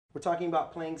We're talking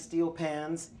about playing steel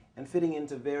pans and fitting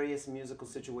into various musical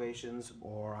situations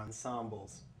or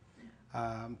ensembles.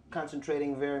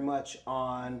 Concentrating very much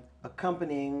on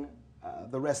accompanying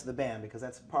the rest of the band, because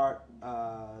that's a part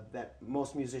that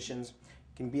most musicians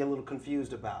can be a little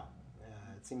confused about.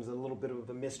 It seems a little bit of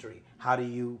a mystery. How do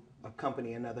you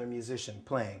accompany another musician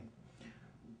playing?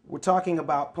 We're talking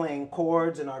about playing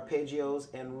chords and arpeggios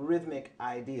and rhythmic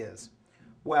ideas.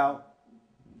 Well,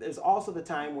 there's also the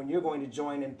time when you're going to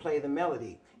join and play the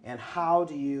melody. And how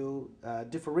do you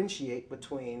differentiate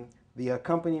between the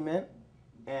accompaniment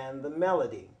and the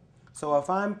melody? So if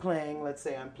I'm playing, let's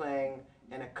say I'm playing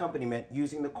an accompaniment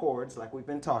using the chords like we've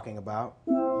been talking about.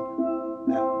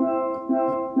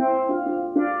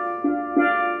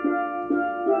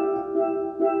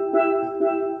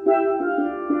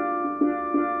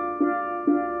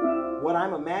 What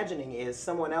I'm imagining is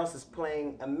someone else is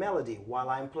playing a melody while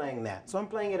I'm playing that. So I'm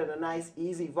playing it at a nice,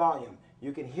 easy volume.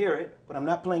 You can hear it, but I'm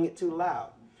not playing it too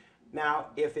loud. Now,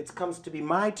 if it comes to be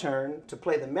my turn to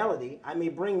play the melody, I may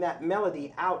bring that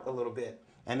melody out a little bit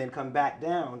and then come back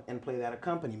down and play that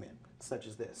accompaniment, such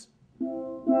as this.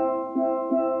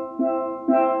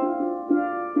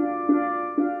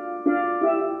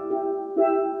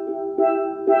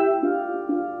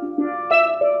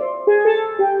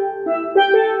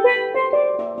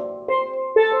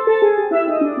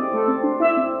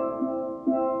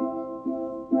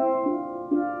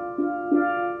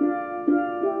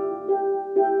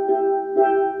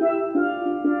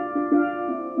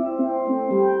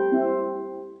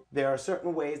 There are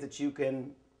certain ways that you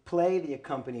can play the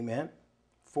accompaniment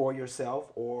for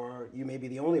yourself, or you may be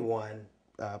the only one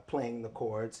playing the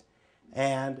chords.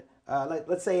 And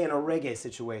let's say in a reggae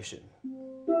situation.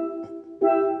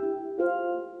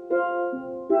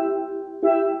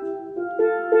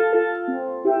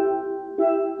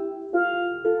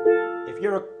 If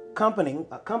you're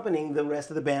accompanying the rest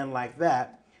of the band like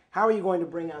that, how are you going to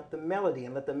bring out the melody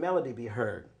and let the melody be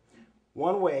heard?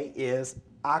 One way is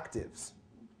octaves.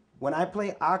 When I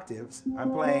play octaves,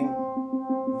 I'm playing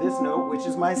this note, which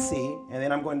is my C, and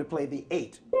then I'm going to play the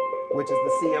 8, which is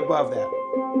the C above that.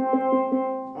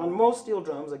 On most steel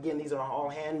drums, again, these are all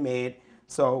handmade,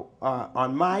 so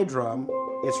on my drum,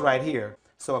 it's right here.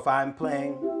 So if I'm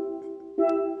playing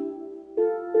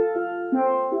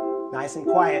nice and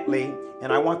quietly,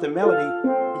 and I want the melody,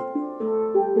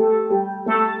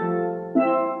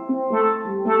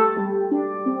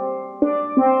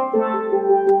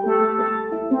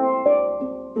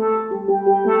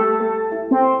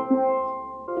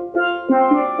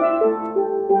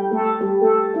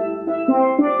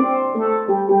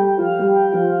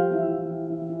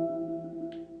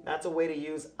 that's a way to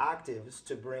use octaves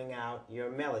to bring out your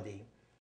melody.